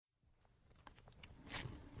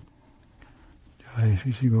Jai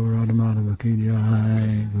Shri Shri Gaur Radha Madhava ki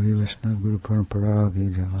jai, Guru Vishnu Guru Parampara ki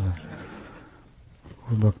jai,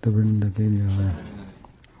 Gaur Bhakta Vrinda ki jai,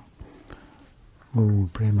 Gaur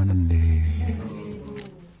Premanandi.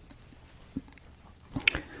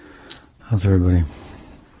 How's everybody?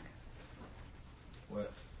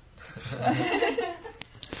 Wet.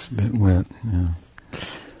 It's a bit wet, yeah.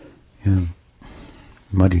 Yeah.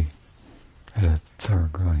 Muddy. It's our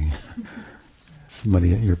growing. It's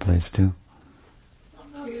muddy at your place too?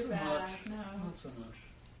 Not too bad, no. Not so much.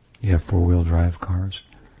 You have 4-wheel drive cars?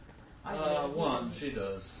 One, she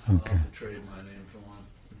does. Okay. I'll have to trade my name for one.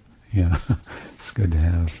 Yeah, it's good to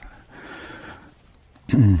have.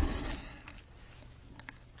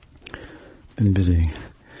 Been busy.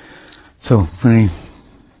 So, any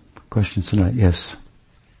questions tonight? Yes.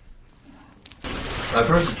 I've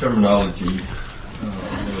heard the terminology,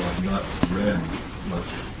 although I've not read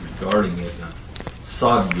much regarding it,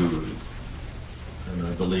 Sadguru. And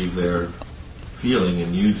I believe their feeling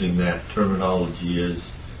in using that terminology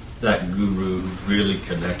is that guru who really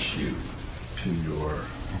connects you to your,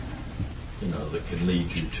 that can lead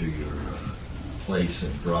you to your place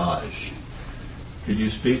in Braj. Could you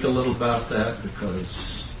speak a little about that?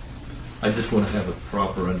 Because I just want to have a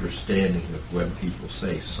proper understanding of when people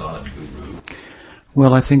say Sadguru.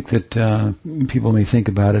 Well, I think that people may think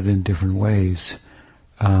about it in different ways.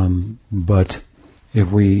 But if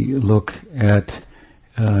we look at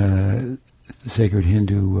sacred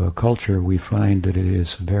Hindu culture, we find that it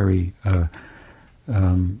is very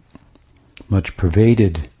much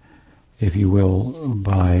pervaded, if you will,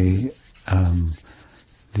 by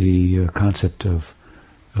the concept of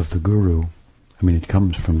the guru. I mean, it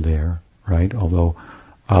comes from there, right? Although,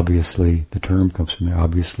 obviously, the term comes from there.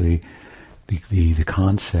 Obviously, the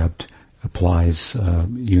concept applies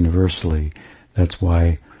universally. That's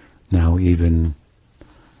why now even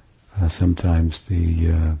sometimes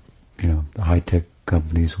the high-tech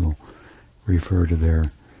companies will refer to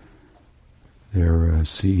their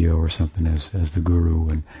CEO or something as the guru,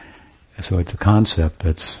 and so it's a concept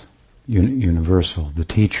that's universal. The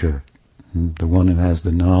teacher, the one who has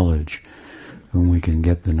the knowledge, whom we can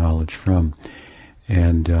get the knowledge from.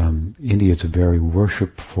 And India is a very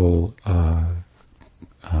worshipful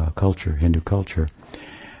culture, Hindu culture.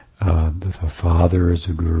 The father is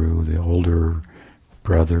a guru, the older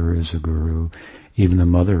brother is a guru, even the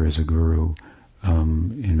mother is a guru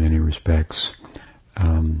in many respects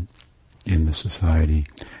in the society.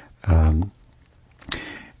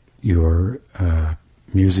 Your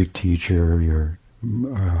music teacher, your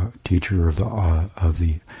teacher of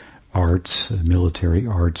the arts, military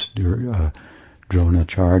arts,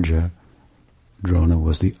 Dronacharya. Drona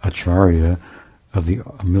was the acharya of the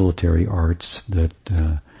military arts that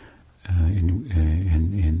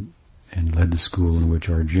and led the school in which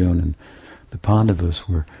Arjuna and the Pandavas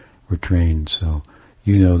were trained. So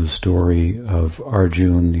you know the story of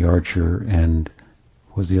Arjuna, the archer, and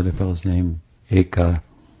what was the other fellow's name? Ekalavya.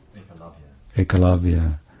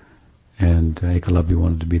 And Ekalavya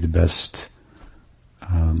wanted to be the best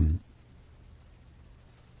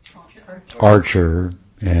archer,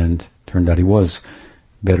 and turned out he was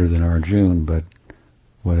better than Arjuna, but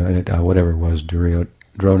whatever it was,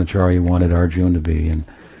 Dronacharya wanted Arjuna to be, and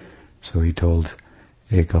so he told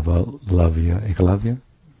Ekalavya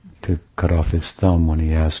to cut off his thumb when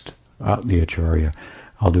he asked the Acharya,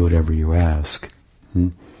 "I'll do whatever you ask."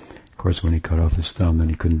 Of course, when he cut off his thumb, then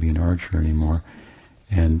he couldn't be an archer anymore,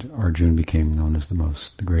 and Arjuna became known as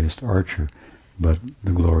the greatest archer. But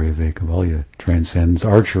the glory of Ekavalya transcends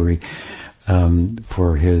archery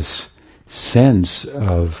for his sense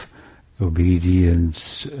of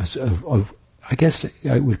obedience, of I guess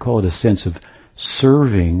I would call it a sense of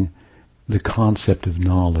serving the concept of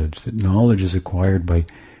knowledge. That knowledge is acquired by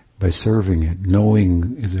serving it.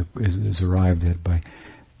 Knowing is arrived at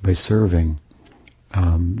by serving.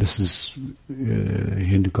 This is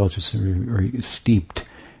Hindu culture is very steeped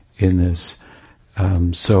in this.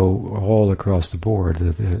 So all across the board,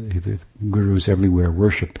 the gurus everywhere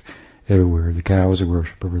worship everywhere. The cows are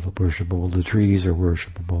worshipable. The trees are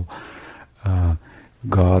worshipable.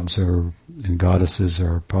 Gods and goddesses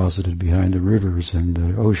are posited behind the rivers and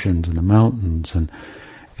the oceans and the mountains, and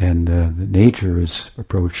the nature is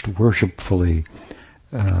approached worshipfully,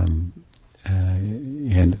 and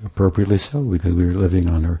appropriately so, because we are living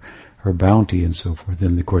on her bounty and so forth.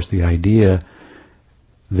 And of course, the idea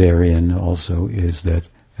therein also is that,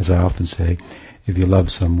 as I often say, if you love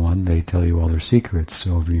someone, they tell you all their secrets.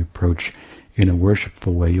 So if you approach in a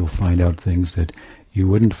worshipful way, you'll find out things that you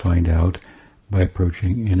wouldn't find out by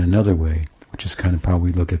approaching in another way, which is kind of how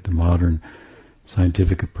we look at the modern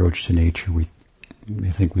scientific approach to nature. We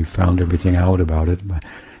They think we've found everything out about it, but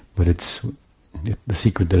the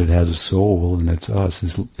secret that it has a soul and it's us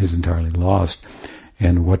is entirely lost.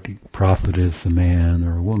 And what profiteth a man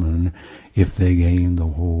or a woman if they gain the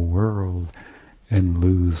whole world and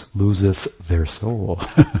loseth their soul?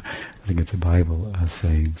 I think it's a Bible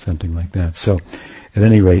saying something like that. So, at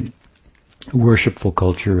any rate, worshipful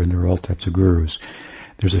culture, and there are all types of gurus.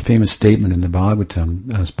 There's a famous statement in the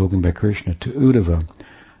Bhagavatam spoken by Krishna to Uddhava.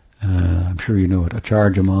 I'm sure you know it.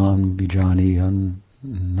 Acharjaman vijaniyan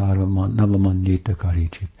navamanyeta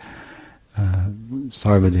karichit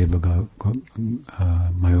sarvadeva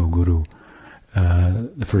mayo guru.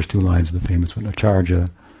 The first two lines of the famous one. Acharja,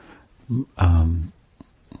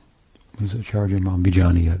 Acharjaman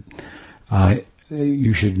vijaniyat.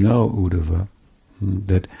 You should know, Uddhava,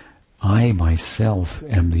 that I myself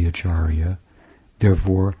am the Acharya.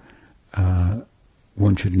 Therefore,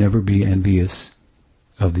 one should never be envious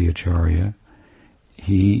of the Acharya.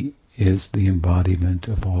 He is the embodiment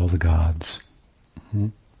of all the gods.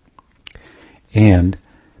 And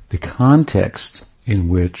the context in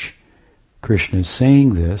which Krishna is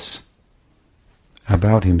saying this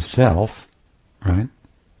about himself, right,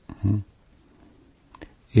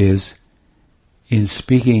 is in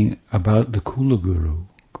speaking about the Kula Guru.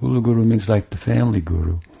 Kula Guru means like the family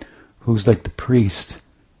guru, who's like the priest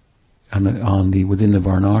within the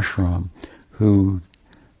Varnashram, who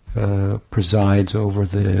presides over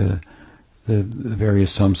the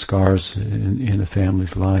various samskars in a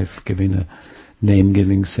family's life, giving a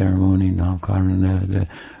name-giving ceremony, Namkarana, the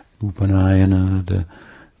Upanayana, the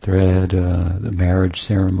thread, the marriage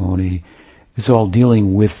ceremony. It's all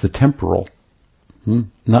dealing with the temporal,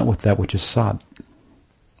 not with that which is sat,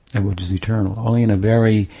 that which is eternal. Only in a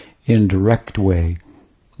very indirect way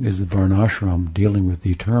is the Varnashram dealing with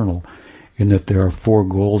the eternal, in that there are 4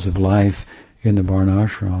 goals of life in the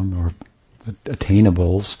Varnashram, or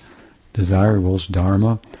attainables, desirables,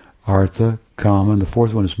 dharma, artha, kama, and the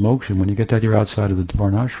 4th one is moksha. When you get that, you're outside of the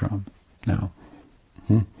Varnashram now.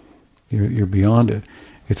 You're beyond it.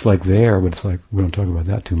 It's like there, but it's like, we don't talk about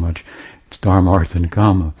that too much. It's dharma, artha, and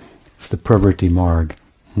kama. It's the pravrti marg.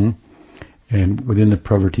 And within the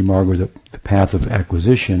pravrti marg, or the path of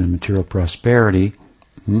acquisition and material prosperity,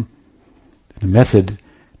 the method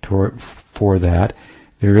for that,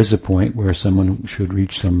 there is a point where someone should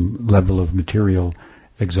reach some level of material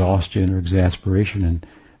exhaustion or exasperation, and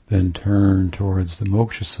then turn towards the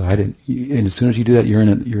moksha side. And as soon as you do that, you're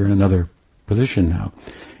in another position now.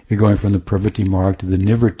 You're going from the pravrti marg to the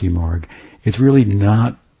nivritti marg. It's really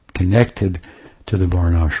not connected to the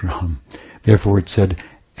varnashram. Therefore, it said,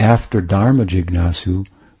 after dharma jignasu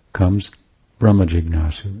comes brahma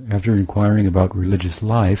jignasu. After inquiring about religious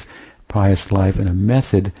life, pious life, and a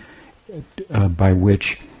method by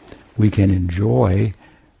which we can enjoy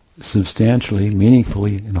substantially,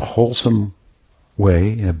 meaningfully, in a wholesome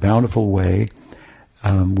way, in a bountiful way,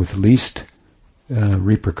 with least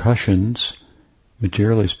repercussions,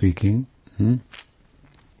 materially speaking.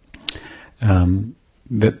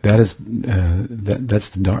 That's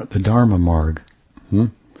the dharma marg.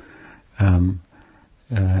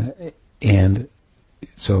 And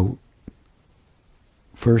so,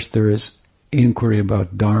 first there is inquiry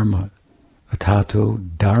about dharma, atato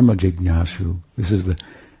dharma jignasu. This is the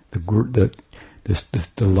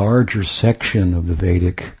larger section of the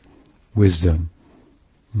Vedic wisdom.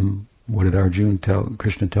 What did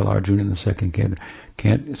Krishna tell Arjuna in the second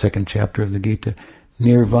chapter of the Gita?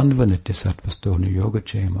 Nirvanvanitya sattvasto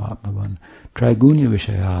niyogachema atmavan trigunya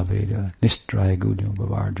vishaya veda nistrigunya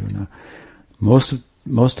bhavarjuna.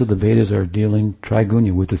 Most of the Vedas are dealing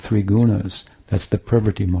trigunya with the 3 gunas. That's the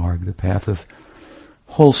pravrti marg, the path of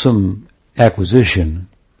wholesome acquisition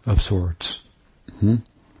of sorts. At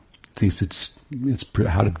least it's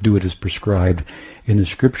how to do it is prescribed in the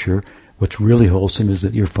scripture. What's really wholesome is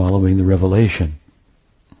that you're following the revelation.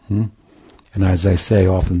 And as I say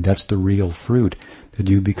often, that's the real fruit, that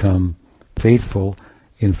you become faithful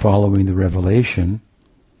in following the revelation,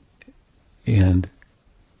 and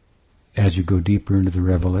as you go deeper into the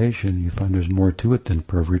revelation, you find there's more to it than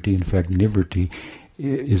pravrti. In fact, nivritti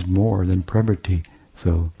is more than pravrti,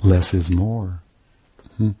 so less is more.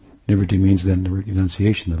 Nivritti means then the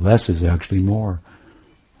renunciation, the less is actually more.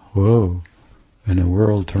 Whoa. And the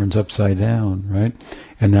world turns upside down, right?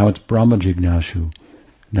 And now it's Brahma Jignasu.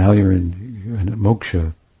 Now you're in a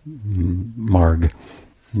moksha marg,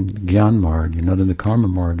 Gyan marg. You're not in the karma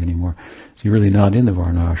marg anymore. So you're really not in the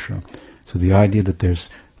varnashram. So the idea that there's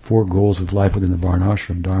 4 goals of life within the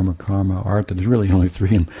varnashram, dharma, karma, artha, there's really only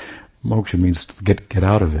 3, and moksha means to get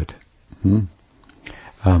out of it.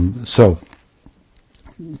 So,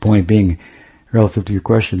 point being, relative to your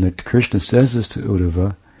question, that Krishna says this to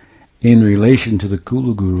Uddhava in relation to the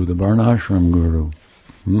Kula Guru, the Varnashram Guru.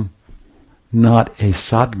 Not a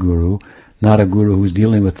Sadguru, not a Guru who's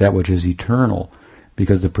dealing with that which is eternal,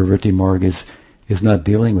 because the Pravritti Marg is not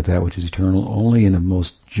dealing with that which is eternal, only in the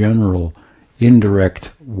most general,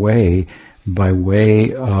 indirect way, by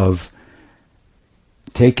way of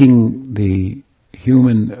taking the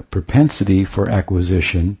human propensity for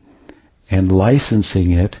acquisition and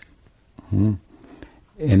licensing it, and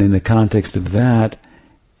in the context of that,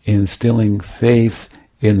 instilling faith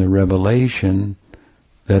in the revelation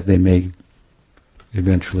that they may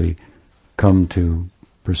eventually come to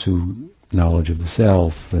pursue knowledge of the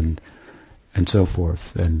self and so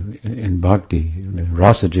forth, and in bhakti,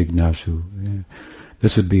 rasa jignasu.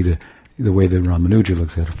 This would be the way that Ramanuja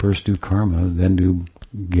looks at it. First do karma, then do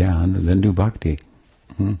jnana, then do bhakti.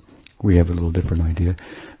 We have a little different idea.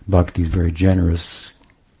 Bhakti is very generous,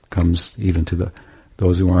 comes even to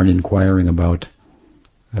those who aren't inquiring about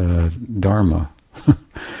dharma,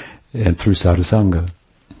 and through sadhusanga,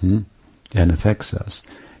 and affects us.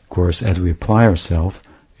 Of course, as we apply ourselves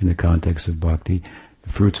in the context of bhakti, the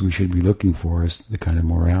fruits we should be looking for is the kind of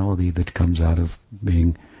morality that comes out of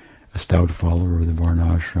being a stout follower of the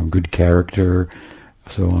Varnashram, good character,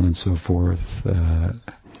 so on and so forth.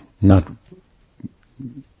 Not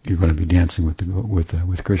you're going to be dancing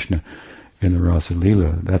with Krishna in the Rasa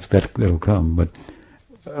Leela. That'll come, but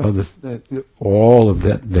all of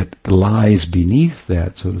that lies beneath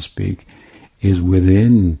that, so to speak, is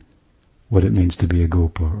within what it means to be a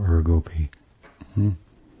gopa or a gopi.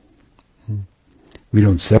 We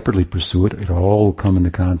don't separately pursue it. It all will come in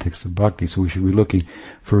the context of bhakti. So we should be looking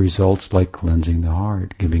for results like cleansing the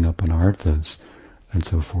heart, giving up anarthas, and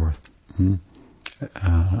so forth, on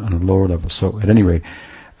a lower level. So at any rate,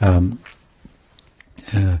 the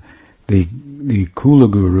Kula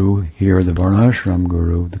Guru here, the Varnashram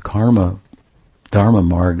Guru, the Karma Dharma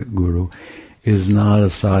Marg Guru, is not a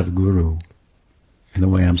Sadguru in the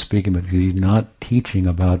way I'm speaking, but he's not teaching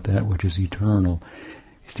about that which is eternal.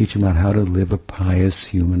 He's teaching about how to live a pious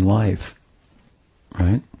human life,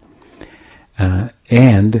 right?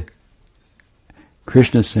 And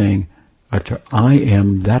Krishna is saying, I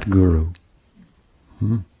am that Guru.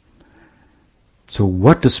 So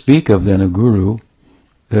what to speak of then a Guru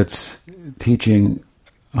that's teaching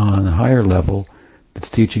on a higher level, that's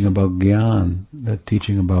teaching about Gyan, that's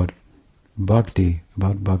teaching about Bhakti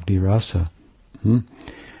Rasa. When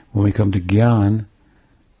we come to Gyan,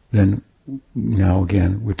 then now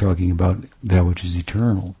again we're talking about that which is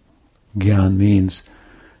eternal. Gyan means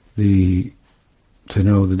to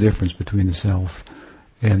know the difference between the self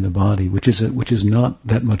and the body, which is not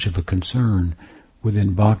that much of a concern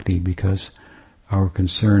within Bhakti, because our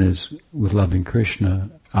concern is with loving Krishna,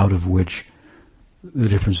 out of which the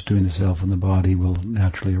difference between the self and the body will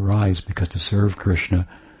naturally arise, because to serve Krishna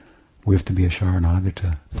we have to be a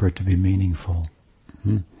Sharanagata for it to be meaningful.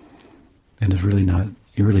 And it's really not,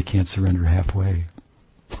 you really can't surrender halfway.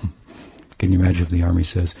 Can you imagine if the army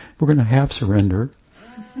says, we're going to half surrender?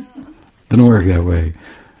 Doesn't work that way.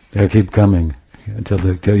 They'll keep coming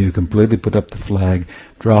until you completely put up the flag,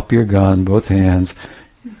 drop your gun, both hands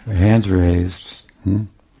raised, and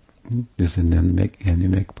then you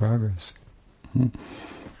make progress.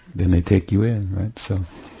 Then they take you in, right? So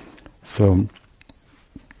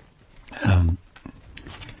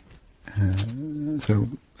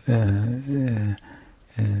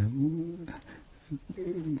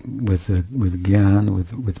with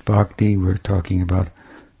Gyan, with Bhakti, we're talking about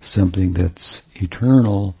something that's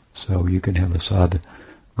eternal. So you can have a Sad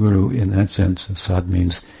Guru in that sense. A Sad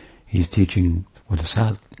means he's teaching what is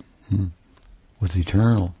Sad, what's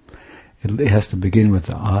eternal. It has to begin with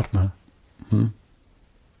the Atma,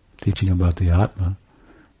 teaching about the Atma,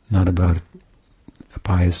 not about a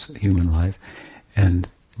pious human life, and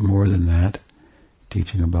more than that,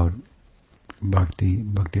 teaching about Bhakti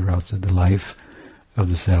Rasa, the life of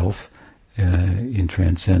the self in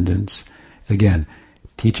transcendence. Again,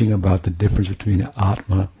 teaching about the difference between the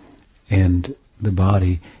Atma and the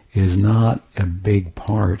body is not a big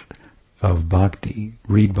part of Bhakti.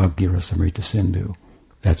 Read Bhakti Rasamrita Sindhu.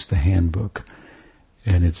 That's the handbook,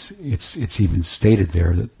 and it's even stated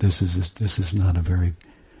there that this is not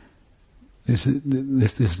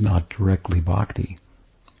directly Bhakti.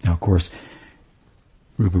 Now, of course,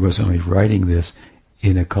 Rupa Goswami is writing this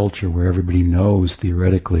in a culture where everybody knows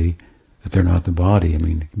theoretically that they're not the body. I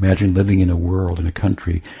mean, imagine living in a world, in a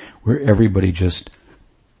country, where everybody just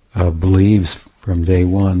believes from day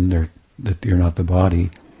one that you're not the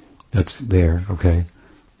body. That's there, okay?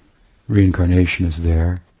 Reincarnation is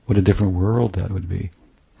there. What a different world that would be.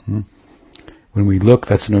 when we look,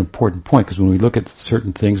 that's an important point, because when we look at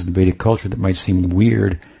certain things in the Vedic culture that might seem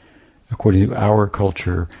weird according to our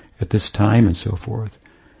culture at this time and so forth,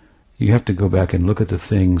 you have to go back and look at the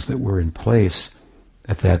things that were in place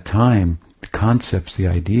at that time, the concepts, the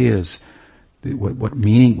ideas, what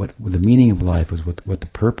the meaning of life was, what the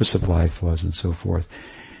purpose of life was, and so forth.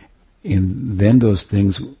 And then those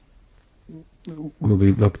things will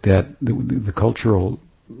be looked at, the cultural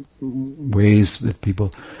ways that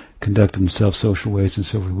people conduct themselves, social ways and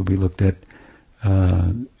so forth, will be looked at.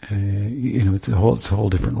 It's a whole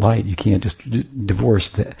different light. You can't just divorce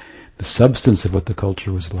the substance of what the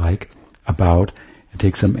culture was like about and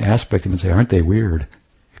take some aspect of it and say, aren't they weird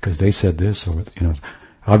because they said this, or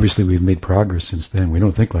obviously we've made progress since then. We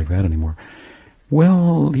don't think like that anymore.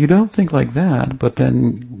 Well, you don't think like that, but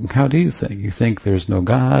then how do you think? You think there's no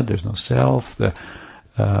God, there's no self,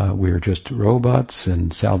 we're just robots,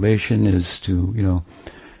 and salvation is to,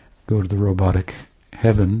 go to the robotic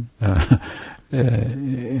heaven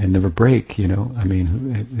and never break, I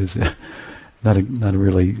mean, it is not a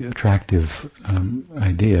really attractive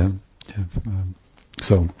idea.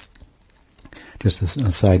 So, just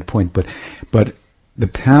a side point, but the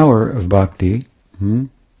power of bhakti and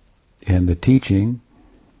the teaching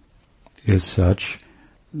is such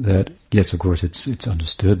that, yes, of course, it's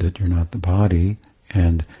understood that you're not the body,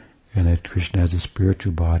 and that Krishna has a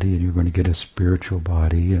spiritual body, and you're going to get a spiritual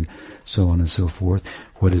body, and so on and so forth.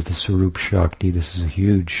 What is the Swarup Shakti? This is a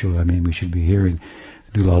huge show. I mean, we should be hearing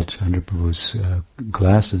Dulal Chandra Prabhu's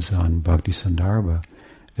classes on Bhakti Sandarbha.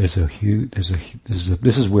 This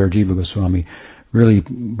is where Jiva Goswami really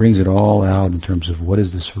brings it all out in terms of what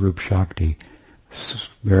is the Swarup Shakti. It's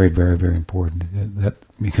very, very, very important.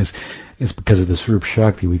 Because of the Swarup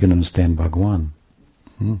Shakti we can understand Bhagwan.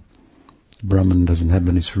 Brahman doesn't have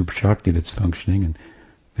any Swarup Shakti that's functioning, and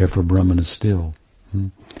therefore Brahman is still.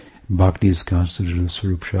 Bhakti is constituted of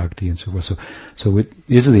Swarup Shakti and so forth. So it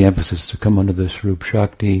is the emphasis to come under the Swarup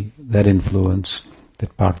Shakti, that influence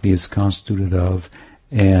that Bhakti is constituted of,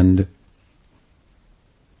 and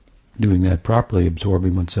doing that properly,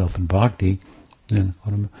 absorbing oneself in Bhakti, then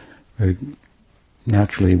very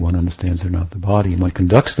naturally one understands they're not the body, and one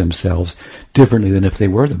conducts themselves differently than if they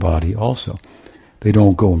were the body also. They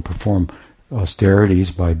don't go and perform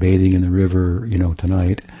austerities by bathing in the river,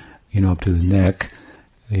 tonight, up to the neck,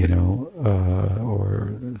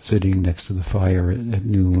 or sitting next to the fire at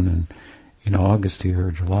noon and in August here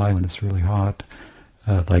or July when it's really hot,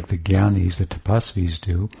 like the Gyanis, the Tapasvis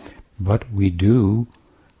do. But we do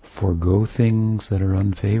forego things that are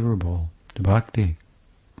unfavorable to bhakti.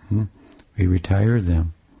 We retire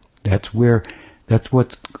them. That's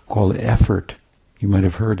what's called effort. You might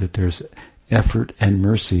have heard that there's effort and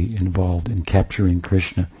mercy involved in capturing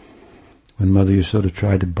Krishna. When Mother Yasoda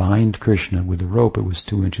tried to bind Krishna with a rope, it was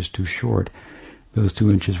 2 inches too short. Those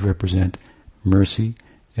 2 inches represent mercy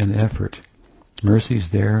and effort. Mercy is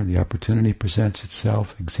there, the opportunity presents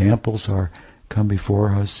itself, examples come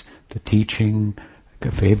before us, the teaching,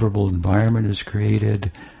 a favorable environment is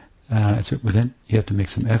created, but then you have to make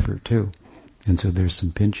some effort too. And so there's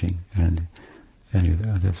some pinching, and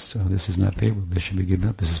this is not favorable, this should be given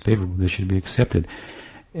up, this is favorable, this should be accepted.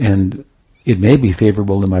 And it may be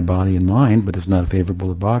favorable to my body and mind, but it's not favorable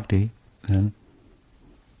to bhakti.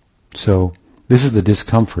 So this is the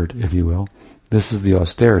discomfort, if you will. This is the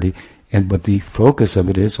austerity, but the focus of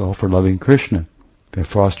it is all for loving Krishna, for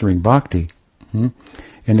fostering bhakti. And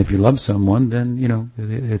if you love someone, then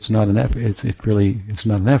it's not an effort. It's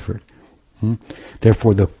not an effort.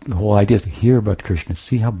 Therefore, the whole idea is to hear about Krishna,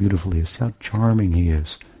 see how beautiful he is, see how charming he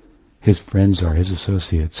is. His friends are, his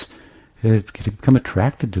associates. Become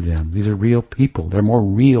attracted to them. These are real people. They're more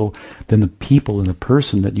real than the people and the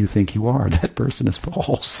person that you think you are. That person is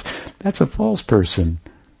false. That's a false person.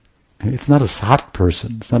 It's not a sat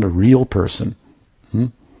person. It's not a real person.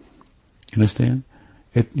 You understand?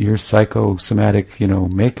 Your psychosomatic,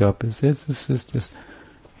 makeup is just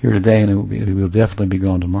here today, and it will definitely be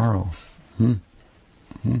gone tomorrow.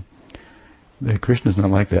 Krishna's not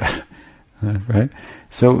like that, right?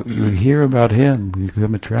 So we hear about him, we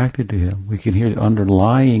become attracted to him. We can hear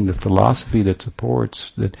underlying the philosophy that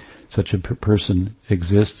supports that such a person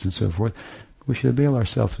exists and so forth. We should avail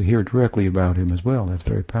ourselves to hear directly about him as well. That's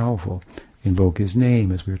very powerful. Invoke his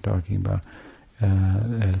name, as we were talking about.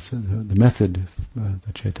 As the method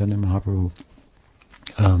that Chaitanya Mahaprabhu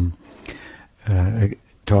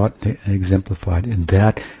taught and exemplified, and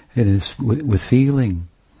that it is with feeling.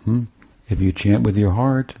 If you chant with your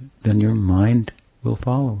heart, then your mind will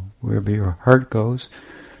follow. Wherever your heart goes,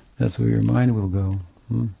 that's where your mind will go.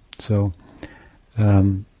 So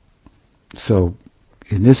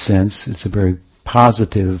in this sense, it's a very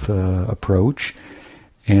positive approach,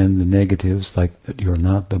 and the negatives, like that you're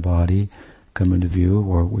not the body, come into view,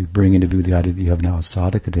 or we bring into view the idea that you have now a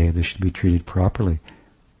sadhaka deha. This should be treated properly.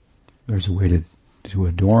 There's a way to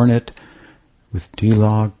adorn it with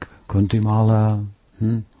tilak, kuntimala.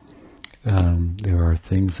 There are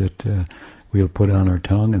things that we'll put on our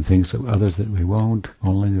tongue, and things that others that we won't.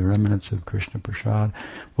 Only the remnants of Krishna Prasad.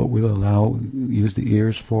 What we'll use the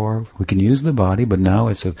ears for. We can use the body, but now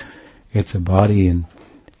it's a body in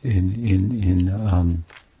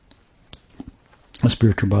a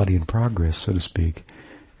spiritual body in progress, so to speak.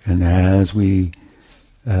 And as we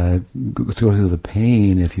go through the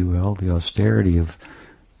pain, if you will, the austerity of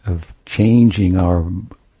changing our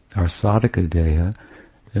sadhaka deha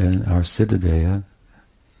and our siddha deha,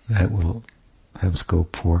 that will have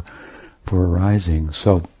scope for arising.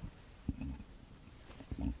 So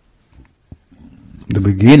the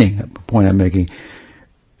beginning, the point I'm making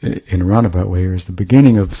in a roundabout way here, is the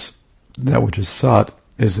beginning of that which is sought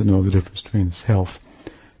is to know the difference between the self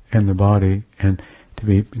and the body, and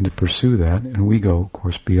to pursue that. And we go, of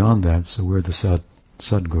course, beyond that. So we're the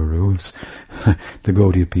Sadgurus, the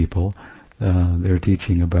Gaudiya people. They're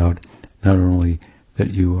teaching about not only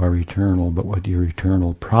that you are eternal, but what your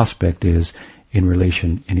eternal prospect is in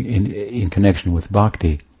relation, in connection with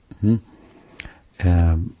bhakti,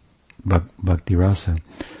 bhakti rasa.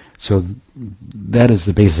 So that is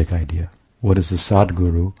the basic idea. What is the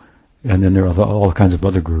Sadguru? And then there are all kinds of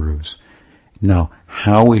other gurus. Now,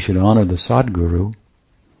 how we should honor the Sadguru,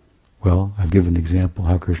 well, I've given an example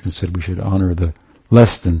how Krishna said we should honor the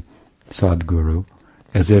less than Sadguru,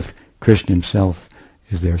 as if Krishna himself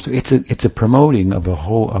is there. So it's a promoting of a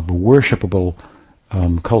worshipable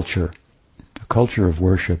culture, a culture of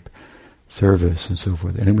worship, service, and so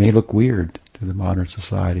forth. And it may look weird to the modern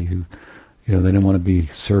society who, they don't want to be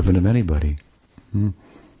servant of anybody.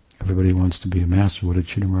 Everybody wants to be a master. What did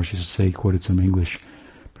Sridhar Maharshi say? Quoted some English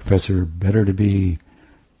professor: "Better to be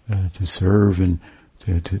to serve and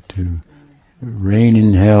to reign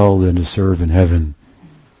in hell than to serve in heaven."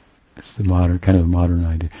 It's the modern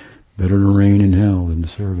idea. Better to reign in hell than to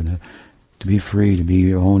serve in heaven. To be free, to be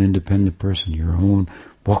your own independent person,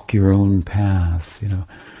 walk your own path.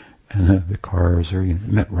 And the cars are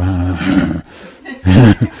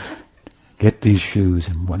get these shoes,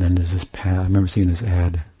 and then there's this path. I remember seeing this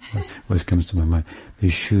ad. Always comes to my mind.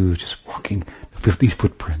 These shoes, just walking, these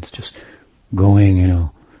footprints, just going,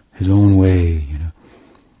 his own way.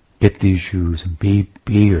 Get these shoes and be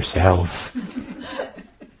yourself.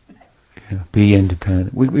 Be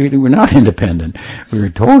independent. We're not independent. We're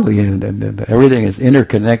totally independent. Everything is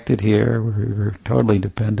interconnected here. We're totally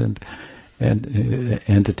dependent and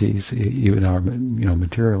entities, even our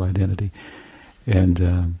material identity, and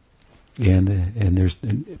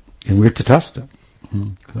we're tatastha.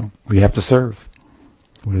 So we have to serve.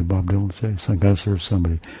 What did Bob Dylan say? So I got to serve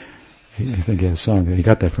somebody. I think he had a song. He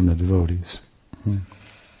got that from the devotees. He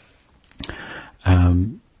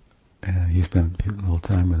spent a little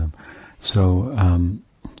time with them. So and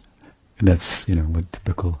that's what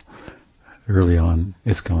typical early on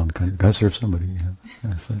ISKCON kind of got to serve somebody.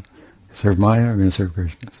 So, serve Maya, or going to serve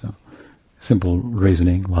Krishna. So simple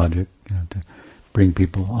reasoning, logic, to bring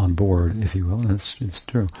people on board, if you will. It's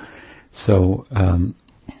true. So,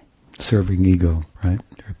 serving ego, right?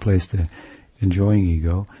 To replace the enjoying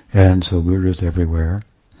ego. And so gurus everywhere.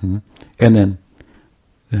 And then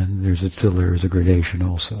there's a gradation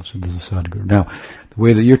also. So there's a Sadguru. Now, the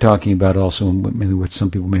way that you're talking about also, and maybe what some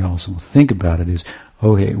people may also think about it is,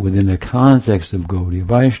 okay, within the context of Gaudiya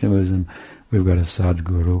Vaishnavism, we've got a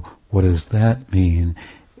Sadguru. What does that mean?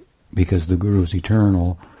 Because the Guru is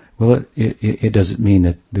eternal. Well, it doesn't mean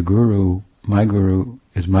that the Guru, my Guru,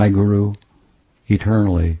 is my Guru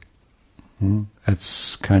eternally.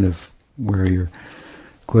 That's kind of where your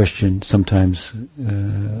question sometimes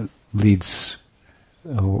leads,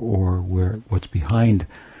 or where what's behind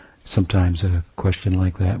sometimes a question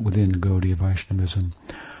like that within Gaudiya Vaishnavism.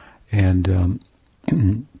 And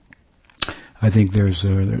I think there's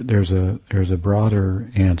a broader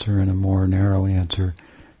answer and a more narrow answer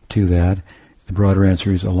to that. The broader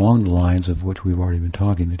answer is along the lines of which we've already been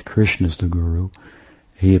talking, that Krishna is the Guru.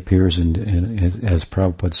 He appears as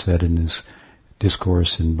Prabhupada said in his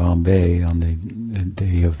discourse in Bombay on the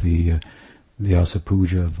day of the Vyasa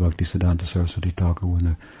Puja of Bhaktisiddhanta Saraswati Thakur, when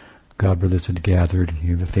the godbrothers had gathered. He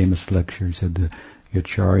gave a famous lecture. He said the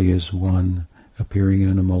Acharya is one, appearing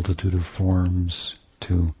in a multitude of forms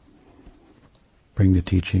to bring the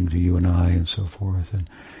teaching to you and I, and so forth.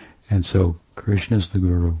 And so Krishna is the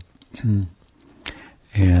Guru.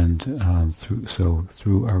 And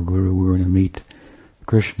through our Guru, we're going to meet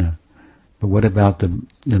Krishna. But what about the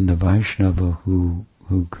Vaishnava who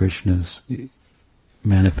Krishna's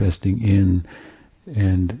manifesting in,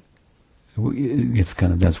 and it's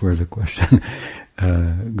kind of, that's where the question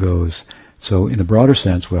goes. So in a broader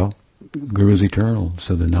sense, well, Guru is eternal,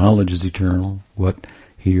 so the knowledge is eternal. What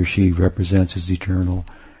he or she represents is eternal,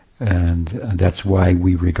 and that's why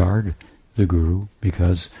we regard the Guru,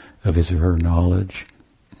 because of his or her knowledge.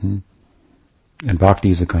 And bhakti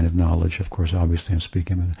is a kind of knowledge, of course, obviously I'm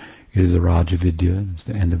speaking. It is the Raja Vidya, it's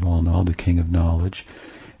the end of all knowledge, the king of knowledge.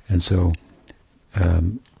 And so,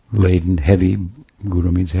 laden, heavy,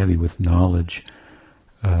 Guru means heavy with knowledge,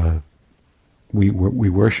 we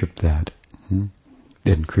worship that.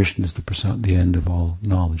 Then Krishna is the end of all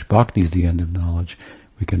knowledge. Bhakti is the end of knowledge,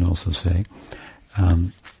 we can also say.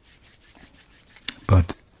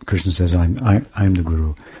 But Krishna says, I'm the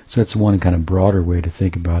Guru. So that's one kind of broader way to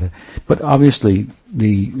think about it. But obviously,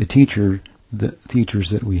 the teachers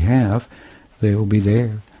that we have, they will be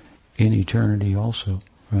there in eternity also,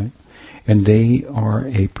 right? And they are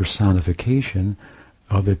a personification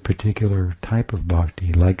of a particular type of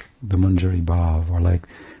bhakti, like the Manjari Bhav or like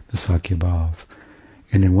the Sakya Bhav.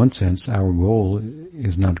 And in one sense, our goal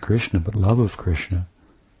is not Krishna, but love of Krishna.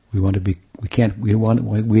 We don't want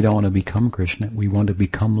to become Krishna. We want to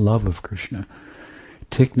become love of Krishna.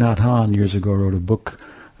 Thich Nhat Hanh years ago wrote a book.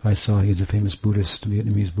 I saw, he's a famous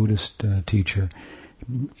Vietnamese Buddhist teacher.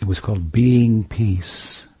 It was called Being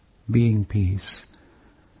Peace. Being Peace.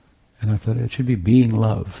 And I thought it should be Being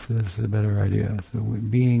Love. That's a better idea. So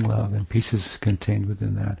being love, and peace is contained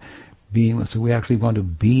within that. Being love. So we actually want to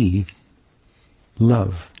be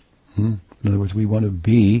love. In other words, we want to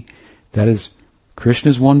be, that is, Krishna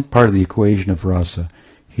is one part of the equation of rasa.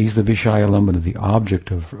 He's the Vishaya Lambana, the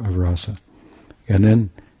object of rasa. And then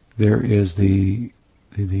there is the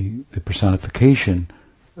personification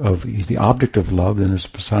of, he's the object of love, then there's a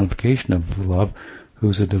personification of love,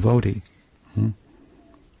 who's a devotee.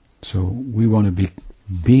 So we want to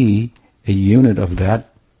be a unit of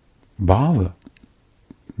that bhava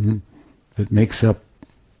that makes up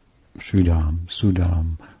Sridham,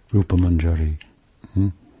 Sudham, Rupa Manjari.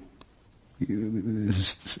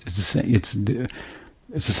 It's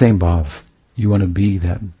the same bhav. You want to be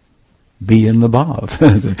that, be in the bhav.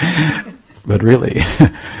 But really,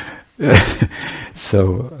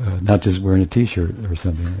 so not just wearing a t-shirt or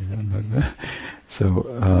something like that.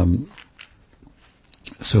 But,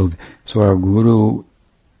 so our Guru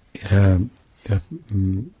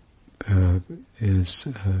is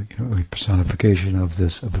a personification of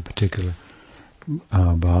a particular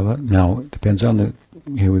bhava. Now it depends on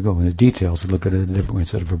here we go in the details. We look at it in a different way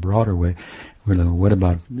instead of a broader way. We're going to, what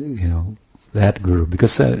about that Guru?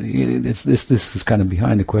 Because this is kind of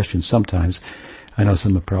behind the question sometimes. I know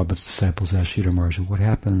some of Prabhupada's disciples ask Sridhar Maharaj, what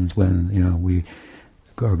happens when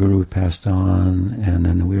our Guru passed on, and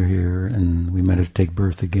then we're here, and we might take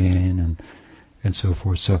birth again, and so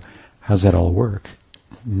forth. So how does that all work?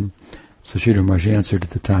 So Sridhar Maharaj answered at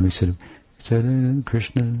the time. He said,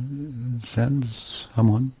 Krishna sends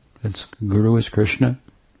someone. Guru is Krishna.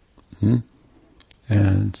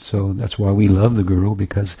 And so that's why we love the Guru,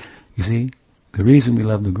 because, you see, the reason we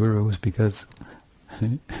love the Guru is because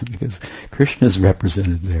Krishna is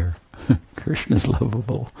represented there. Krishna is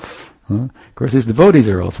lovable. Of course, his devotees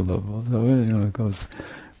are also lovable. So, it goes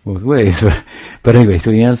both ways. But anyway,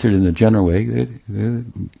 so he answered in the general way.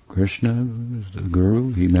 Krishna is the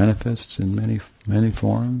Guru. He manifests in many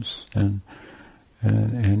forms and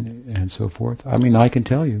so forth. I mean, I can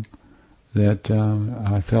tell you that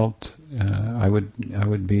I felt I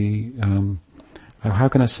would be. How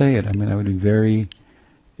can I say it? I mean, I would be very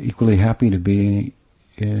equally happy to be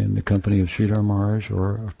in the company of Sridhar Maharaj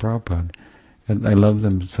or of Prabhupada. And I love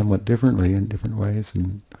them somewhat differently in different ways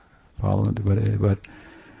and follow it,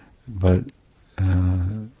 but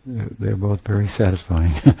they're both very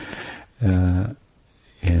satisfying.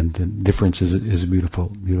 And the difference is a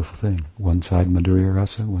beautiful thing. One side Madhurya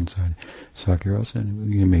Rasa, one side Sakya Rasa,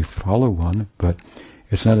 and you may follow one, but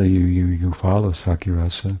it's not that you follow Sakya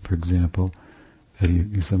Rasa, for example, that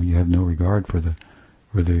you have no regard for the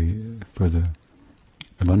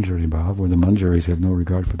Manjari Bhav, or the Manjaris have no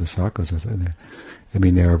regard for the Sakas. I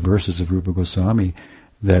mean, there are verses of Rupa Goswami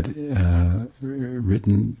that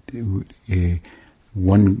written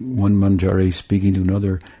one Manjari speaking to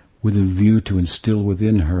another with a view to instill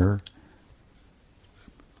within her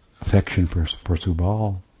affection for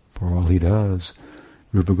Subal, for all he does.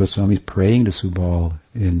 Rupa Goswami is praying to Subal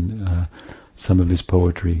in some of his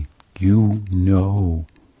poetry. You know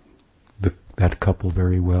that couple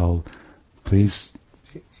very well. Please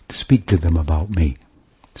speak to them about me.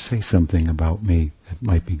 Say something about me that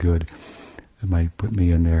might be good. It might put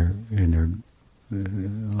me on their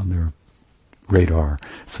radar,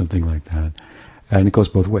 something like that. And it goes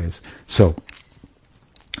both ways. So,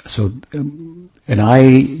 and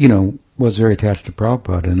I, was very attached to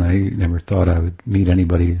Prabhupada, and I never thought I would meet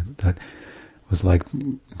anybody that was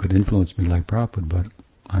could influence me like Prabhupada, but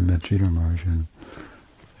I met Sridhar Maharaj,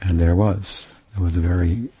 and there was. It was a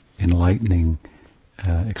very enlightening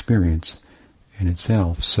experience in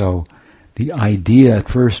itself. So the idea at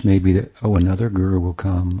first may be that, another guru will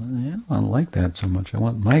come. I don't like that so much. I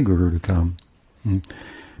want my guru to come.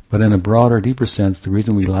 But in a broader, deeper sense, the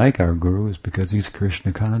reason we like our guru is because he's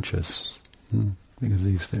Krishna conscious. Because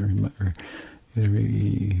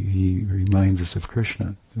he reminds us of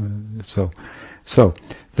Krishna. So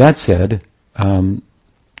that said,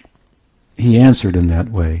 he answered in that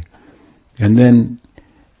way. And then,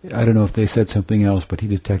 I don't know if they said something else, but he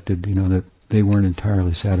detected, that they weren't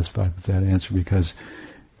entirely satisfied with that answer because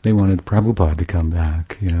they wanted Prabhupada to come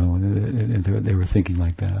back, and they were thinking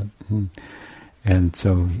like that. And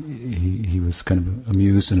so he was kind of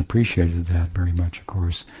amused and appreciated that very much, of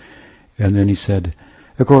course. And then he said,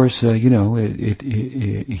 of course, he's in the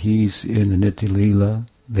Nitya Leela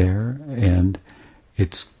there, and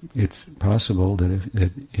it's possible that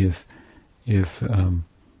if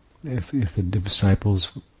the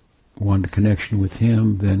disciples want a connection with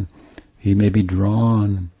him, then he may be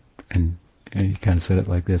drawn, and he kind of said it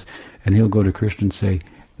like this, and he'll go to Krishna and say,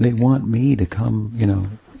 they want me to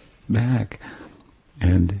come, back.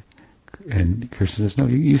 And Krishna says, no,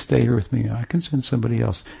 you stay here with me. I can send somebody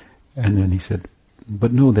else. And then he said,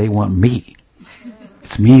 but no, they want me.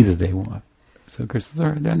 It's me that they want. So Krishna says,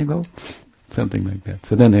 all right, then you go. Something like that.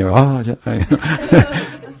 So then they were,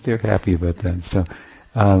 they're happy about that. So,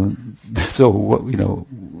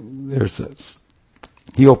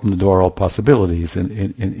 he opened the door all possibilities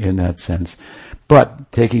in that sense. But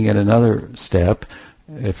taking it another step,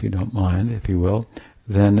 if you don't mind, if you will,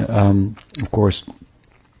 then, of course,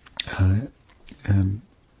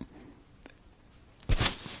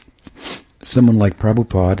 someone like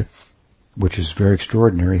Prabhupada, which is very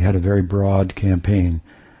extraordinary, had a very broad campaign.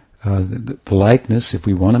 The likeness, if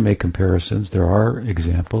we want to make comparisons, there are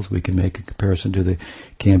examples. We can make a comparison to the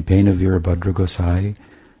campaign of Virabhadra Gosai,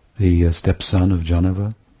 the stepson of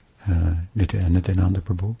Janava, Nityananda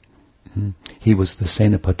Prabhu. He was the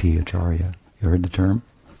Senapati Acharya. You heard the term?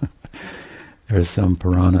 There's some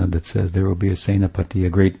Purana that says there will be a Senapati, a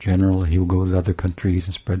great general. He will go to other countries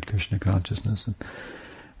and spread Krishna consciousness. And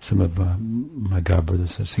some of my God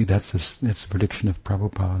brothers said, see, that's the prediction of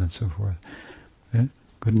Prabhupada and so forth. Yeah,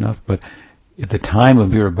 good enough. But at the time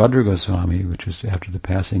of Virabhadra Goswami, which was after the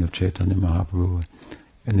passing of Chaitanya Mahaprabhu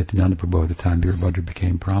and Nityananda Prabhu, at the time Virabhadra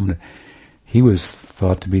became prominent, he was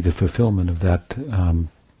thought to be the fulfillment of that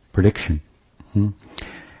prediction.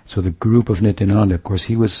 So the group of Nityananda, of course,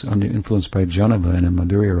 he was influenced by Janava and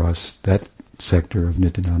Madhurya Ras, that sector of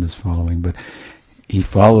Nityananda's following, but he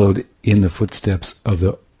followed in the footsteps of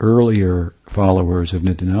the earlier followers of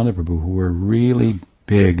Nityananda Prabhu, who were really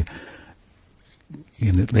big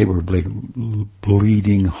in that they were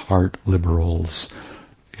bleeding heart liberals.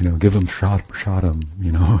 Give them shot them,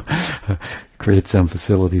 create some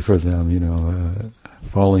facility for them,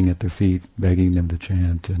 falling at their feet, begging them to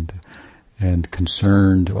chant, and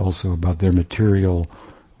concerned also about their material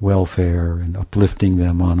welfare and uplifting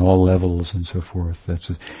them on all levels and so forth. They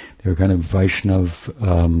were kind of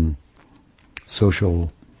Vaishnav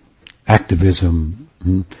social activism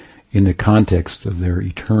in the context of their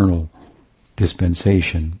eternal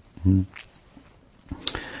dispensation.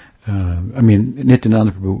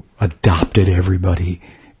 Nityananda Prabhu adopted everybody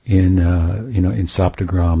in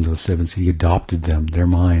Saptagram, those 7 cities. He adopted them. They're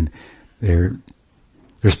mine. They're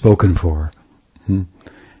spoken for. And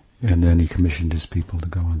then he commissioned his people to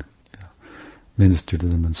go and minister to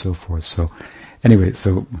them and so forth. So, anyway,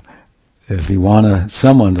 if you want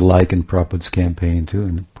someone to liken Prabhupada's campaign to,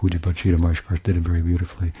 and Pujyapada Sridhar Maharaj did it very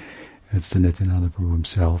beautifully, it's the Nityananda Prabhu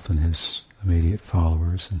himself and his immediate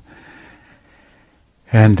followers.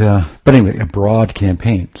 But anyway, a broad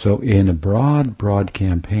campaign. So in a broad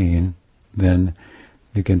campaign, then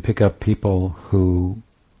you can pick up people who,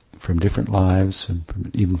 from different lives and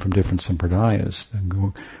even from different sampradayas,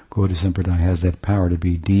 and Gaudiya Sampradaya has that power to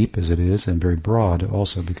be deep as it is and very broad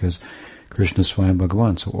also because Krishna is Swayam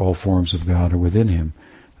Bhagavan, so all forms of God are within him.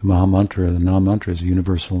 The Maha Mantra, the Nam Mantra, is a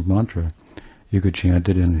universal mantra. You could chant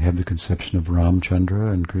it and have the conception of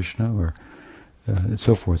Ramchandra and Krishna or and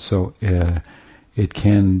so forth. So it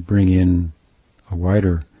can bring in a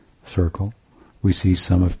wider circle. We see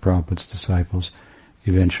some of Prabhupada's disciples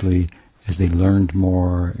eventually, as they learned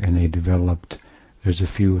more and they developed, there's a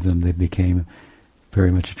few of them, they became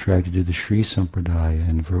very much attracted to the Sri Sampradaya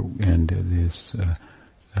and this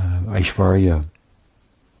Aishvarya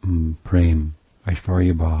Prem,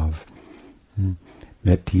 Aishvarya Bhav.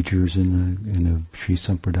 Met teachers in the Sri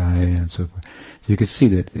Sampradaya and so forth. So you could see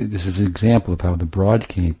that this is an example of how the broad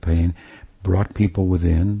campaign brought people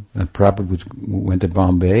within. Prabhupada went to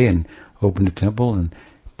Bombay and opened a temple and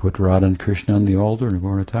put Radha and Krishna on the altar in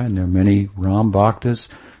Gaura-Nitai, and there are many Ram Bhaktas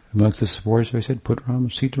amongst the supporters. So he said, put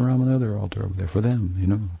Sita Ram on the other altar over there for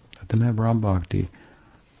them, let them have Ram Bhakti.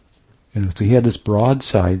 So he had this broad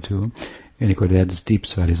side to him, and he could add this deep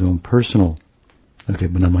side, his own personal. Okay,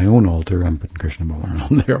 but on my own altar, I'm putting Krishna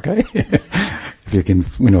Balaram on there, okay? If you can,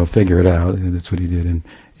 figure it out, that's what he did in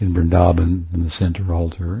Vrindavan, in the center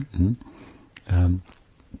altar.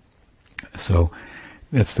 So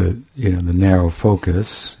that's the narrow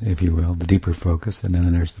focus, if you will, the deeper focus, and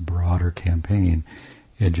then there's the broader campaign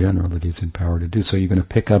in general that he's empowered to do. So you're going to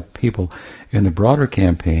pick up people in the broader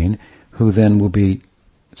campaign who then will be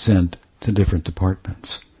sent to different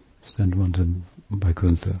departments. Send one to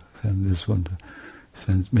Vaikuntha, send this one to...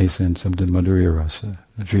 may send some to Madhurya Rasa,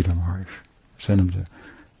 Sridhar Maharaj, send them to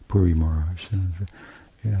Puri Maharaj, send them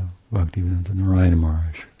to, Bhaktivedanta Narayana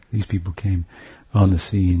Maharaj. These people came on the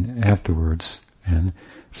scene afterwards, and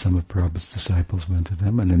some of Prabhupada's disciples went to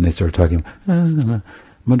them, and then they started talking,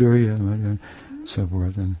 Madhurya, so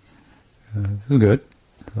forth, and it was good.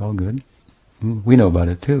 It's all good. We know about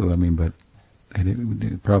it too, but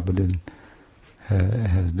Prabhupada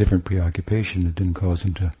had a different preoccupation that didn't cause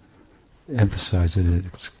him to emphasize it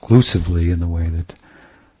exclusively in the way that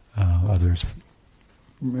others,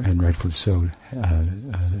 and rightfully so,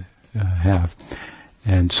 have.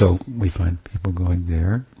 And so we find people going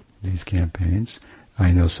there, these campaigns. I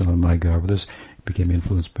know some of my Gauravas became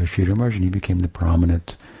influenced by Sridhar Maharaj, and he became the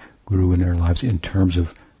prominent guru in their lives in terms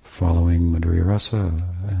of following Madhurya Rasa,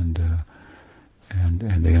 and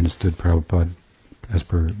they understood Prabhupada as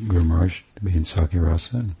per Guru Maharaj to be in Sakya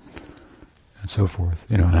Rasa, and so forth.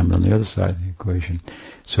 And I'm on the other side of the equation.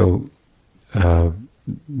 So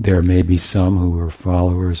there may be some who are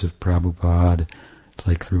followers of Prabhupada,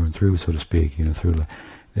 like through and through, so to speak.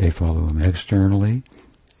 They follow him externally,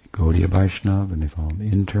 Gaudiya Vaishnava, and they follow him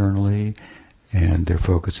internally, and their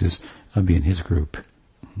focus is on being his group.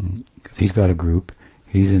 Because he's got a group,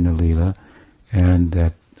 he's in the Leela, and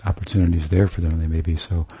that opportunity is there for them. They may be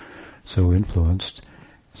so influenced.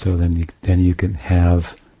 So then you can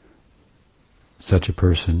have such a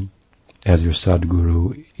person as your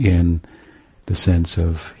Sadguru in the sense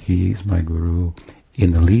of he's my Guru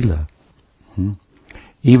in the Leela.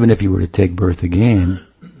 Even if you were to take birth again,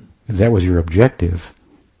 if that was your objective,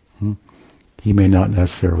 he may not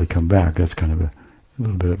necessarily come back. That's kind of a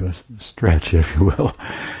little bit of a stretch, if you will.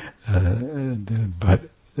 But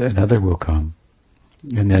another will come.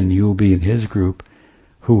 And then you'll be in his group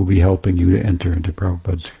who will be helping you to enter into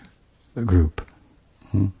Prabhupada's group.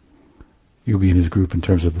 You'll be in his group in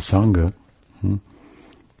terms of the Sangha.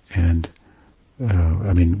 And,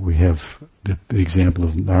 we have the example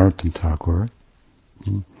of Narottam Thakur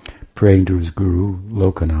praying to his guru,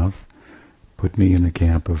 Lokanath, place me in the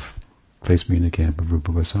camp of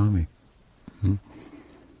Rupa Goswami.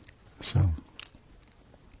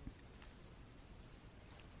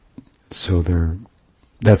 So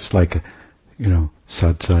that's like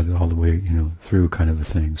side all the way, through kind of a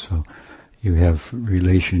thing. So you have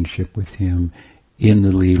relationship with him in the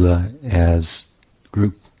Leela as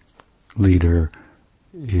group leader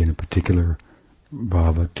in a particular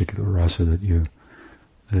bhava, particular rasa that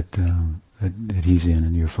he's in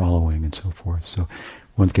and you're following and so forth. So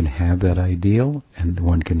one can have that ideal and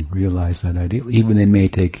one can realize that ideal. Even they may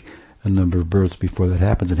take a number of births before that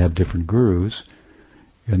happens and have different gurus.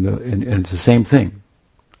 And it's the same thing.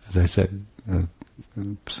 As I said,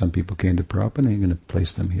 some people came to Prabhupada and you're going to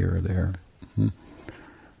place them here or there.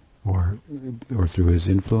 Or through his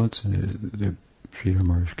influence, the Sridhar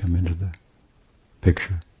Maharaj come into the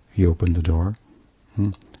picture. He opened the door.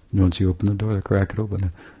 Once he opened the door, the crack it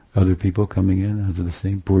open. Other people coming in out of the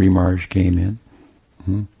same. Puri Maharaj came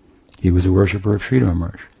in. He was a worshipper of Sridhar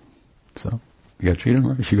Maharaj. So, you got Sridhar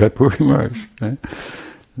Maharaj, you got Puri Maharaj. Right?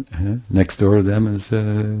 Next door to them is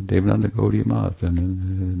Devananda Gaudiya Math,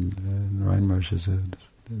 and Narayan Maharaj is a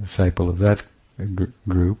disciple of that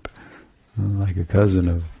group, like a cousin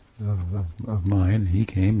of mine. He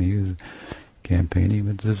came, he was campaigning,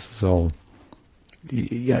 but this is all,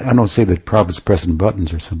 I don't say that Prabhupada's pressing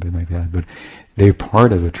buttons or something like that, but they're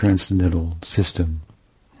part of a transcendental system.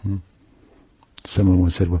 Someone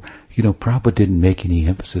once said, well, Prabhupada didn't make any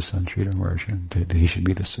emphasis on Sridhar Maharaj, that he should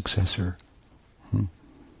be the successor.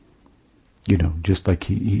 Just like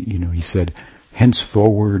he said,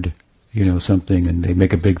 henceforward, something, and they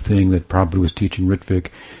make a big thing that Prabhupada was teaching Ritvik.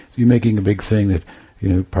 So you're making a big thing that,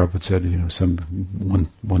 Prabhupada said, some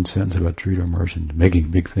one sentence about Sridhar Maharaj and making a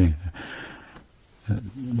big thing.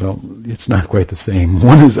 Well, it's not quite the same.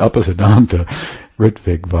 One is Apasiddhanta,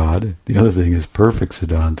 Ritvik Vad. The other thing is perfect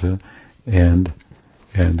Siddhanta, and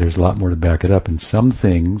there's a lot more to back it up. And some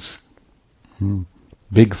things,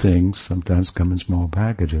 big things, sometimes come in small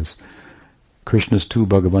packages. Krishna's Tu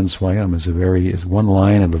Bhagavan Swayam is one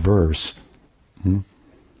line of a verse.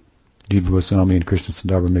 Jiva Goswami and Krishna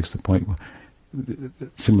Sandarbha makes the point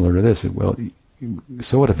similar to this. Well,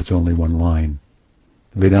 so what if it's only one line?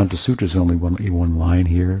 The Vedanta Sutra is only one line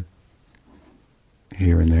here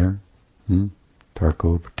and there.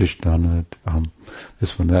 Tarko, Pratishtana,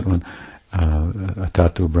 this one, that one,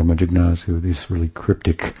 Atato, Brahma Jignasu, these really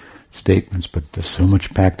cryptic statements, but there's so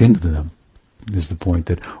much packed into them, is the point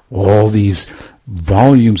that all these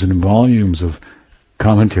volumes and volumes of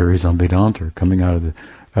commentaries on Vedanta are coming out of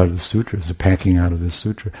the sutras, are packing out of this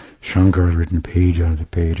sutra. Shankara has written a page out of the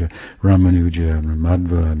page, Ramanuja and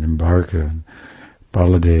Madhva and Nimbarka and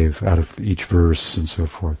Baladev out of each verse and so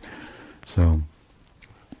forth. So,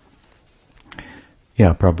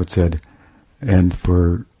 yeah, Prabhupada said, and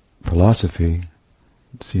for philosophy,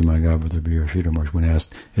 Srimad Gauravadar Sridhar Maharaj, when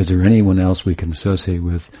asked, is there anyone else we can associate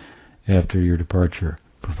with after your departure?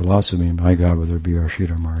 For philosophy, my Gauravadar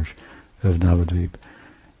Sridhar Maharaj of Navadvip.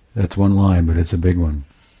 That's one line, but it's a big one.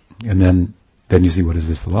 And then you see, what is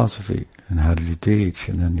this philosophy? And how did you teach?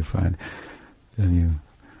 And then you find,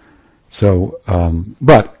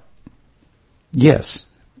 but, yes,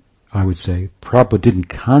 I would say Prabhupada didn't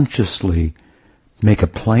consciously make a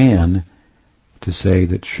plan to say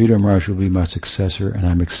that Sridhar Maharaj will be my successor, and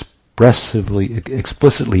I'm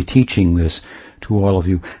explicitly teaching this to all of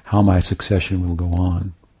you, how my succession will go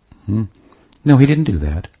on. No, he didn't do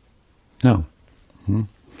that. No.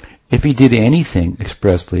 If he did anything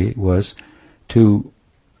expressly, it was to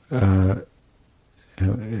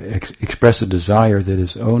express a desire that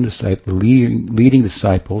his own leading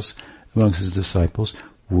disciples amongst his disciples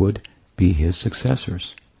would be his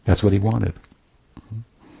successors. That's what he wanted.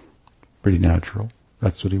 Pretty natural.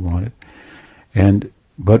 That's what he wanted.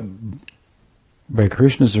 But by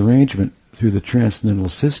Krishna's arrangement, through the transcendental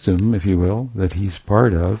system, if you will, that he's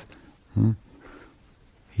part of,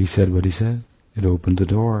 he said what he said. It opened the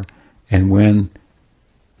door. And when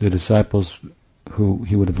the disciples who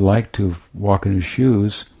he would have liked to walk in his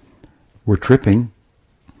shoes were tripping,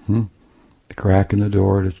 the crack in the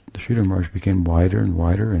door to the Sridhar Maharaj became wider and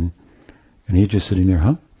wider, and he's just sitting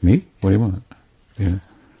there, me? What do you want?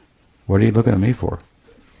 What are you looking at me for?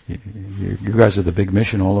 You guys are the big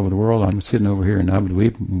mission all over the world. I'm sitting over here in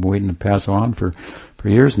Navadvip, waiting to pass on for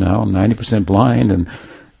years now. I'm 90% blind,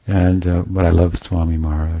 but I love Swami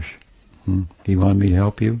Maharaj. He wanted me to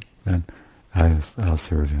help you, then I'll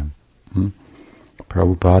serve him.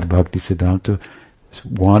 Prabhupada Bhaktisiddhanta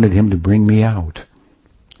wanted him to bring me out.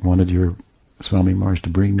 Wanted your Swami Maharaj to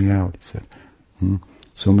bring me out, he said.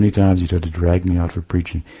 So many times he tried to drag me out for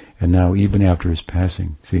preaching, and now even after his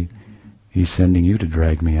passing, see, he's sending you to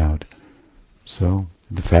drag me out. So,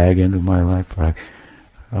 at the fag end of my life,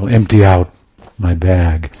 I'll empty out my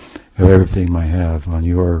bag of everything I have on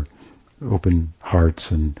your open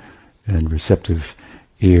hearts and receptive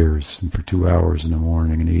ears, and for 2 hours in the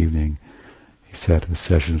morning and evening, he sat with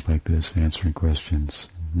sessions like this, answering questions.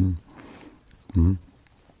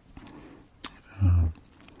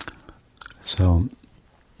 So,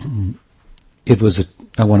 it was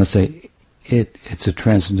it's a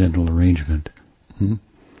transcendental arrangement.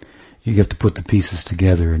 You have to put the pieces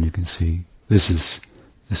together, and you can see this is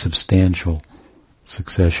a substantial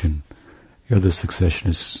succession. The other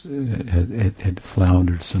succession had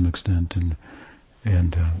floundered to some extent,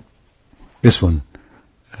 and this one,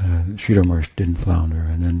 Sridhar Maharaj didn't flounder,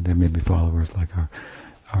 and then there may be followers like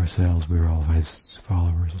ourselves. We were all his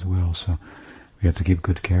followers as well, so we have to keep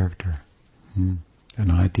good character.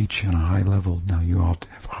 And I teach on a high level. Now you all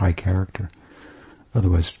have high character.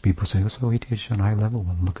 Otherwise people say, so he teaches on a high level.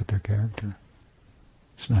 Well, look at their character.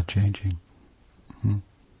 It's not changing.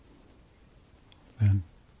 And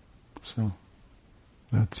so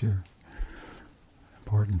that's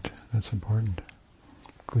important. That's important.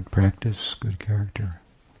 Good practice, good character.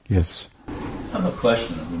 Yes? I have a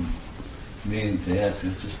question I've been meaning to ask.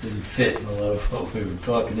 It just didn't fit in a lot of what we were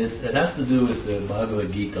talking. It has to do with the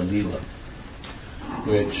Bhagavad Gita Leela,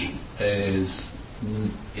 which is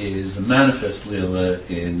a manifest Leela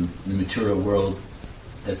in the material world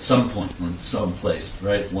at some point, in some place,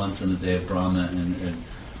 right? Once in the day of Brahma. And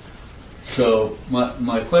so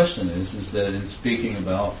my question is that in speaking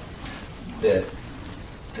about that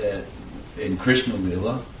in Krishna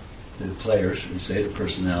Leela, players, we say the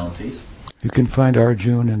personalities. You can find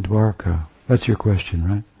Arjuna in Dwarka. That's your question,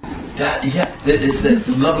 right?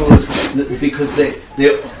 In other words, because they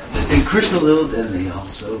in Krishna Lila, then they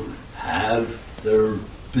also have their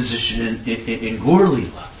position in Gaur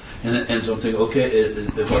Lila. And so I'm thinking, okay,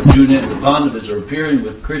 if Arjuna and the Pandavas are appearing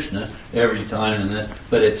with Krishna every time,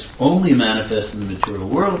 but it's only manifest in the material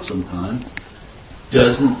world sometimes,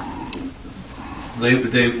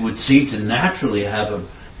 they would seem to naturally have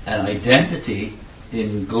an identity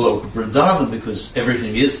in Goloka Vrindavan because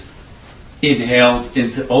everything is inhaled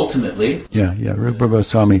into ultimately. Yeah. Rupa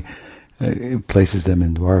Goswami places them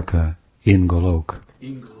in Dwarka, in Golok.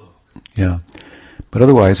 In Golok. Yeah. But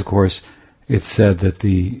otherwise, of course, it's said that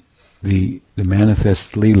the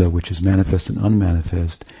manifest Leela, which is manifest and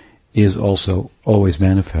unmanifest, is also always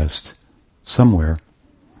manifest somewhere.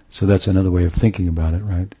 So that's another way of thinking about it,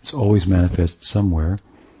 right? It's always manifest somewhere.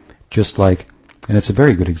 Just like, and it's a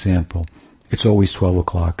very good example, it's always 12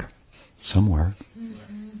 o'clock somewhere.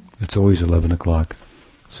 It's always 11 o'clock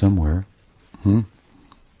somewhere.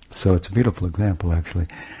 So it's a beautiful example, actually.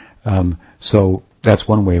 So that's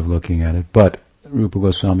one way of looking at it. But Rupa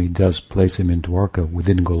Goswami does place him in Dwarka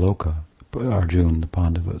within Goloka, Arjuna, the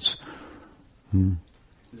Pandavas.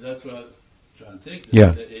 That's what I was trying to think.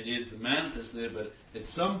 Yeah. That it is the manifest there, but at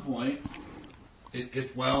some point it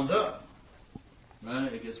gets wound up.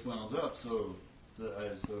 Right? It gets wound up. So I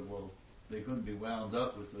said, well, they couldn't be wound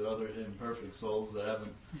up with the other imperfect souls that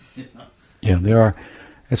haven't, Yeah, there are.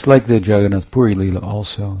 It's like the Jagannath Puri Leela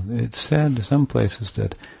also. It's said in some places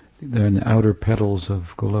that they're in the outer petals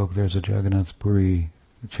of Golok. There's a Jagannath Puri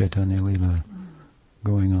Chaitanya Leela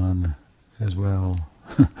going on as well.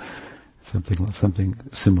 something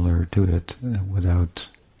similar to it, without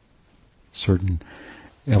certain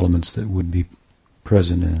elements that would be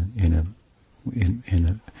present in a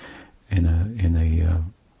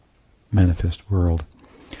manifest world.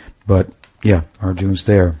 But yeah, Arjuna's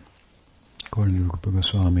there, according to Rupa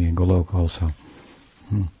Goswami and Golok also.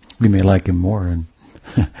 We may like him more in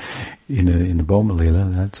the Boma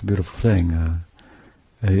Leela. That's a beautiful thing.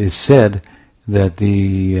 It's said that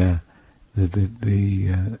the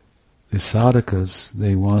sadhakas,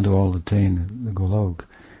 they want to all attain the Golok,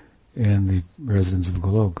 and the residents of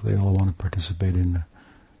Golok, they all want to participate in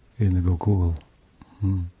the Gokul,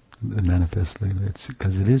 the manifest Leela. It's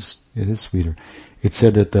because it is sweeter. It's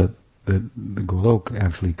said that the Golok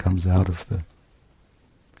actually comes out of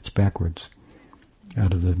it's backwards,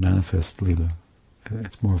 out of the manifest Leela.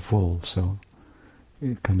 It's more full, so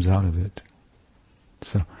it comes out of it.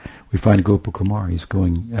 So we find Gopakumar, he's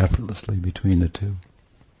going effortlessly between the two.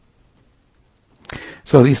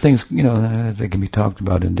 So these things, they can be talked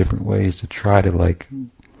about in different ways to try to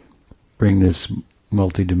bring this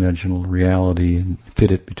multidimensional reality and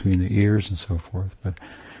fit it between the ears and so forth. But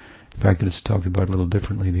the fact that it's talked about a little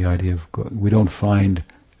differently, the idea of, we don't find,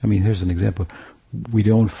 here's an example, we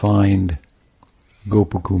don't find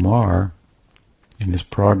Gopakumar in his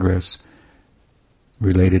progress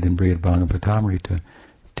related in Brihad Bhagavatamrita,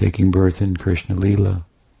 taking birth in Krishna Leela,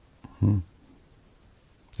 in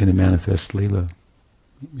a manifest Leela,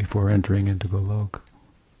 before entering into Golok.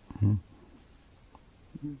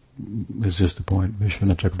 It's just the point.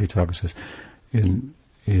 Vishwanath Chakravarti Thakur says, in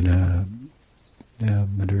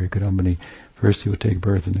Madhurya Kadambini, first he would take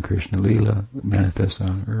birth in the Krishna Leela, manifest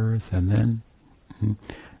on earth, and then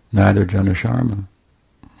neither Jana Sharma.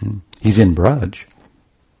 He's in Braj,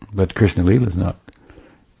 but Krishna Leela is not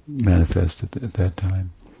manifest at that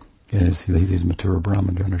time. He's Mathura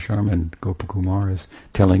Brahman, Jana Sharma, and Gopakumar is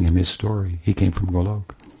telling him his story. He came from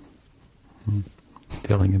Golok.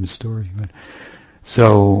 Telling him his story.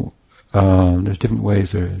 So there's different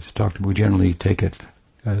ways it's talked about. We generally take it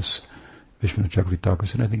as Vishwanath Chakravarti Thakur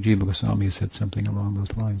said. I think Jiva Goswami has said something along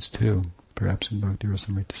those lines too, perhaps in Bhakti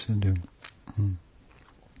Rasamrita Sindhu.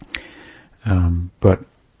 But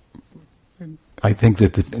I think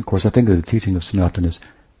that the teaching of Sanatana is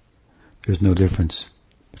there's no difference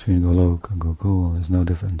between Golok and Gokul. There's no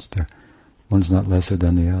difference there. One's not lesser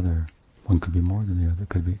than the other. One could be more than the other.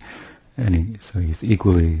 Could be so he's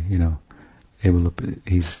equally, able to.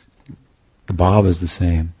 The bhava is the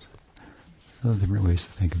same. There are different ways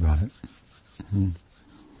to think about it.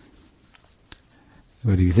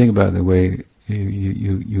 But if you think about the way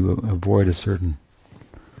you avoid a certain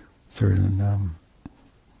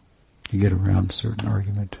you get around a certain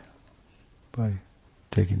argument by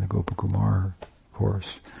taking the Gopakumar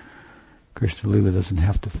course. Krishna Leela doesn't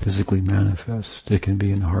have to physically manifest. It can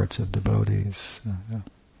be in the hearts of devotees.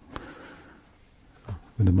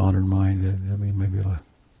 With the modern mind, maybe a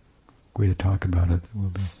way to talk about it will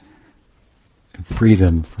be and free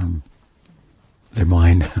them from their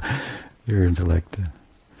mind, your intellect.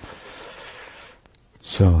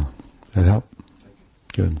 So, that help?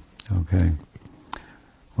 Good. Okay.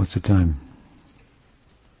 What's the time?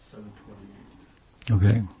 7:28.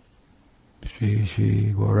 Okay. Shri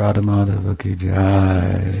Shri Gaurada Madhava ki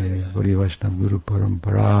jai, Gauri Vaishnava Guru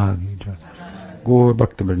Parampara ki jai, Gaur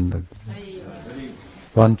Bhakta Vrinda.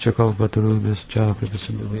 Vanchakalpatarubhyascha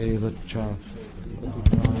Kripasinduvyeva cha.